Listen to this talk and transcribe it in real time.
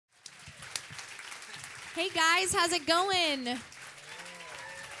Hey guys, how's it going?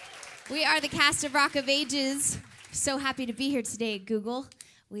 We are the cast of Rock of Ages. So happy to be here today at Google.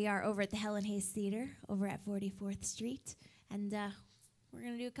 We are over at the Helen Hayes Theater over at 44th Street. And we're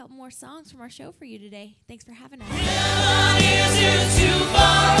going to do a couple more songs from our show for you today. Thanks for having us. Is too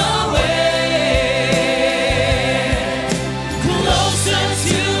far away, closer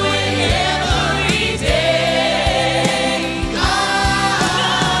to it every day.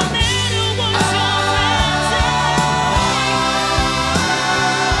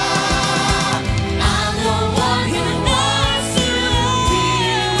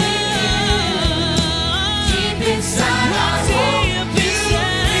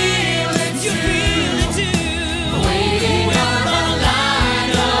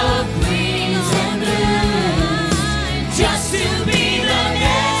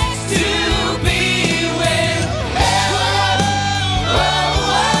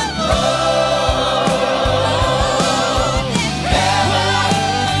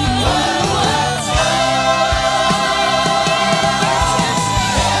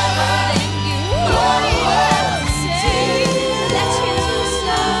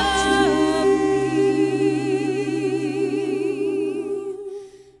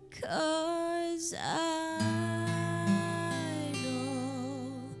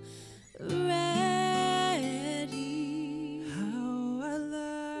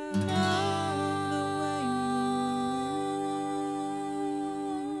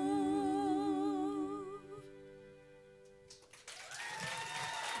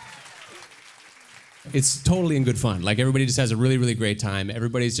 It's totally in good fun. Like, everybody just has a really, really great time.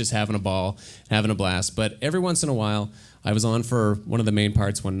 Everybody's just having a ball, having a blast. But every once in a while, I was on for one of the main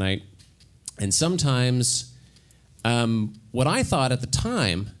parts one night, and sometimes what I thought at the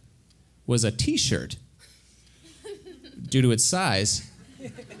time was a T-shirt, due to its size,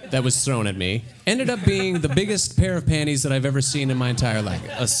 that was thrown at me, ended up being the biggest pair of panties that I've ever seen in my entire life.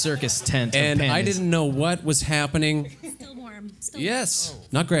 A circus tent And of I panties. didn't know what was happening. Still warm. Yes,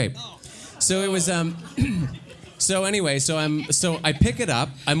 not great. So it was, so anyway, so I pick it up.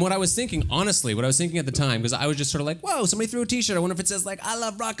 What I was thinking, honestly, what I was thinking at the time, because I was just sort of like, whoa, somebody threw a T-shirt. I wonder if it says, like, I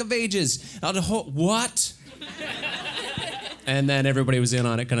love Rock of Ages. What? And then everybody was in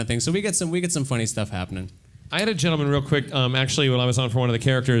on it, kind of thing. So we get some funny stuff happening. I had a gentleman real quick, actually, when I was on for one of the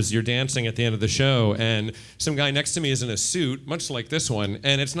characters, you're dancing at the end of the show, and some guy next to me is in a suit, much like this one,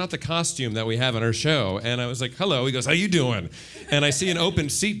 and it's not the costume that we have in our show. And I was like, hello. He goes, how you doing? And I see an open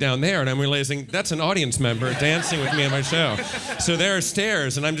seat down there, and I'm realizing that's an audience member dancing with me in my show. So there are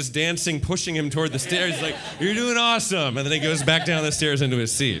stairs, and I'm just dancing, pushing him toward the stairs. He's like, you're doing awesome. And then he goes back down the stairs into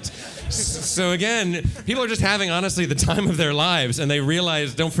his seat. So again, people are just having, honestly, the time of their lives, and they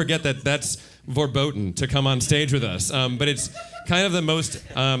realize, don't forget that that's verboten to come on stage with us. But it's kind of the most,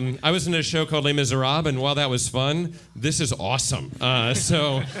 I was in a show called Les Miserables, and while that was fun, this is awesome.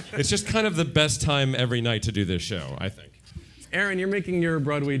 So it's just kind of the best time every night to do this show, I think. Aaron, you're making your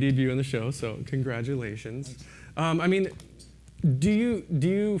Broadway debut in the show, so congratulations. I mean, do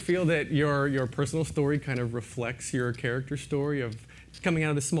you feel that your personal story kind of reflects your character story of coming out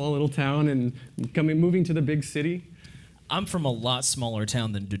of the small little town and moving to the big city? I'm from a lot smaller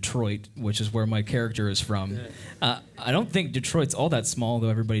town than Detroit, which is where my character is from. I don't think Detroit's all that small, though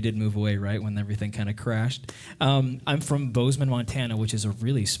everybody did move away, right, when everything kind of crashed. I'm from Bozeman, Montana, which is a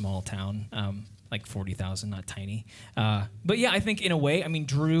really small town, like 40,000, not tiny. But yeah, I think in a way, I mean,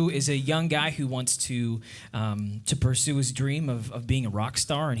 Drew is a young guy who wants to pursue his dream of being a rock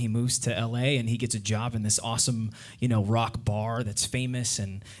star, and he moves to LA, and he gets a job in this awesome, rock bar that's famous,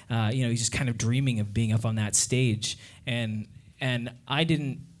 and he's just kind of dreaming of being up on that stage. And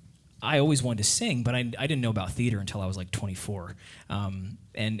I always wanted to sing, but I didn't know about theater until I was like 24, and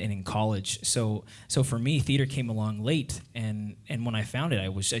in college. So for me, theater came along late, and when I found it, I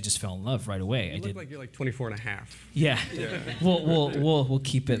just fell in love right away. You look like you're like 24 and a half. Yeah. We'll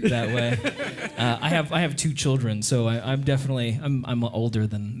keep it that way. I have 2 children, so I'm definitely I'm older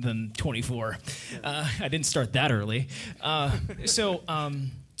than 24. I didn't start that early.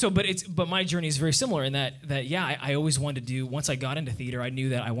 But my journey is very similar in that I always wanted to do, once I got into theater, I knew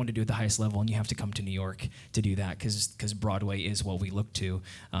that I wanted to do it at the highest level, and you have to come to New York to do that, because Broadway is what we look to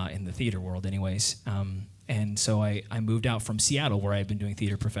in the theater world anyways. And so I moved out from Seattle, where I had been doing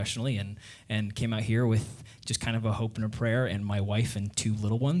theater professionally, and came out here with just kind of a hope and a prayer, and my wife and 2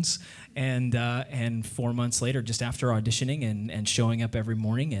 little ones. And 4 months later, just after auditioning and showing up every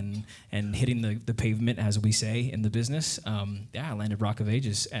morning and hitting the pavement, as we say in the business, I landed Rock of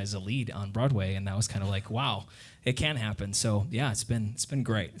Ages as a lead on Broadway, and that was kind of like, wow, it can happen. So yeah, it's been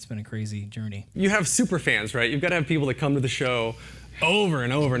great. It's been a crazy journey. You have super fans, right? You've got to have people that come to the show over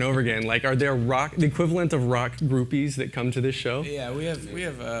and over and over again. Like, are there the equivalent of rock groupies that come to this show? Yeah, we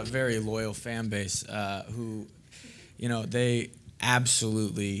have a very loyal fan base who, you know, they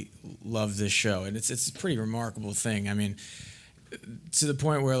absolutely love this show, and it's a pretty remarkable thing. I mean, to the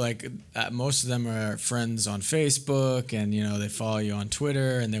point where like most of them are friends on Facebook, and you know they follow you on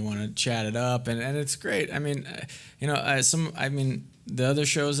Twitter, and they want to chat it up, and it's great. I mean, you know, the other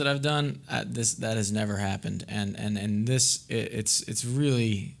shows that I've done, that has never happened, and this it's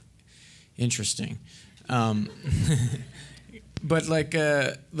really interesting. But like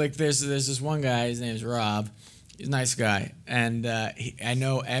there's this one guy, his name's Rob. He's a nice guy, and I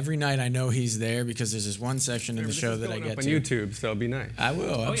know every night I know he's there because there's this one section in the show that I get on to. YouTube, so it'll be nice. I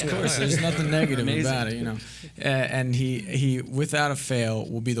will, of course. There's nothing negative about it, you know. And he, without a fail,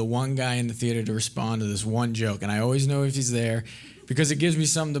 will be the one guy in the theater to respond to this one joke, and I always know if he's there because it gives me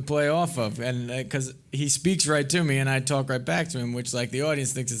something to play off of, and because he speaks right to me and I talk right back to him, which like the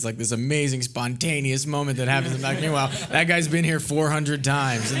audience thinks it's like this amazing spontaneous moment that happens. I'm like, meanwhile, that guy's been here 400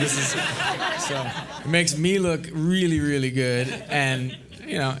 times, and this is so it makes me look really, really good. And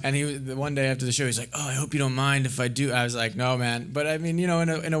you know, and the one day after the show, he's like, "Oh, I hope you don't mind if I do." I was like, "No, man," but I mean, you know,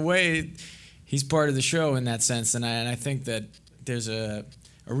 in a way, he's part of the show in that sense, and I think that there's a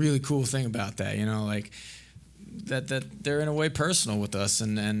really cool thing about that, you know, like. That they're in a way personal with us,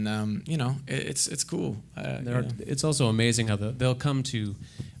 and you know, it's cool. It's also amazing how they'll come to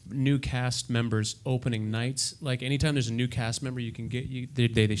new cast members opening nights. Like anytime there's a new cast member, you can get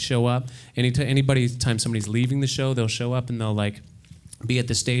they show up. Anytime somebody's leaving the show, they'll show up and they'll like be at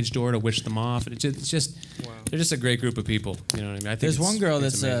the stage door to wish them off. It's just wow. They're just a great group of people. You know what I mean? I think there's one girl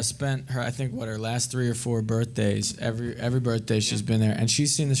that's spent her, I think, her last 3 or 4 birthdays. Every birthday she's been there, and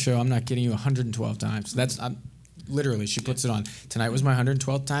she's seen the show. I'm not kidding you, 112 times. Literally, she puts it on. Tonight was my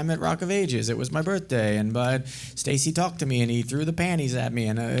 112th time at Rock of Ages. It was my birthday, and Stacy talked to me, and he threw the panties at me,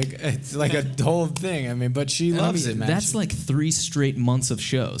 and it's like a whole thing. I mean, but she loves it, man. That's like 3 straight months of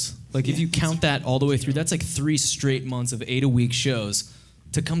shows. Like if you count that all the way through, that's like 3 straight months of 8-a-week shows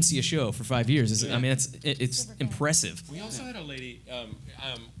to come see a show for 5 years. I mean, it's impressive. We also had a lady.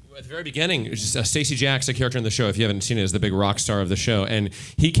 At the very beginning, Stacey Jack's a character in the show. If you haven't seen it, is the big rock star of the show, and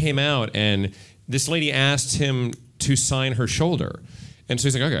he came out and. This lady asked him to sign her shoulder. And so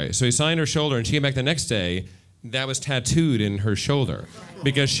he's like, okay. So he signed her shoulder, and she came back the next day. That was tattooed in her shoulder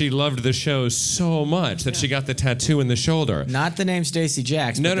because she loved the show so much that she got the tattoo in the shoulder. Not the name Stacey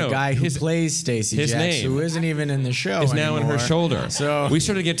Jacks, but the guy who plays Stacey Jacks, name who isn't even in the show is anymore. now in her shoulder. So we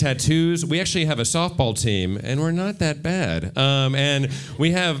started to get tattoos. We actually have a softball team, and we're not that bad. And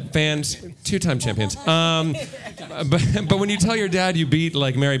we have fans, 2-time champions. But when you tell your dad you beat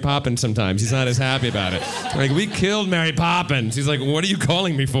like Mary Poppins sometimes, he's not as happy about it. Like, we killed Mary Poppins. He's like, what are you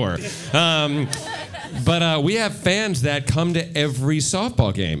calling me for? But we have fans that come to every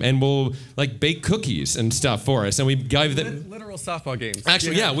softball game and will like bake cookies and stuff for us, and we give them literal softball games.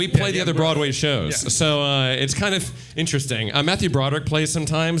 Actually, yeah, we play the other Broadway shows, so it's kind of interesting. Matthew Broderick plays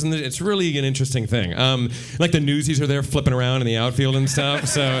sometimes, and it's really an interesting thing. Like the Newsies are there flipping around in the outfield and stuff,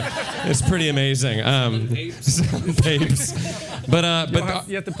 so it's pretty amazing. Babes. But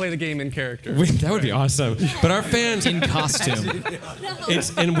you have to play the game in character. That would be awesome. But our fans in costume.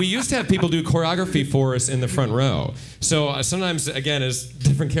 And we used to have people do choreography for us in the front row. So sometimes, again, as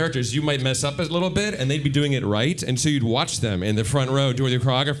different characters, you might mess up a little bit, and they'd be doing it right, and so you'd watch them in the front row doing the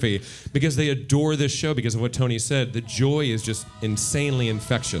choreography because they adore this show because of what Tony said. The joy is just insanely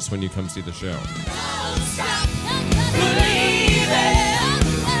infectious when you come see the show.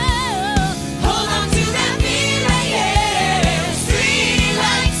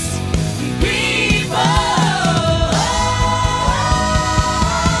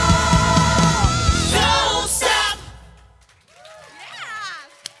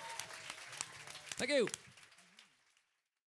 Thank you.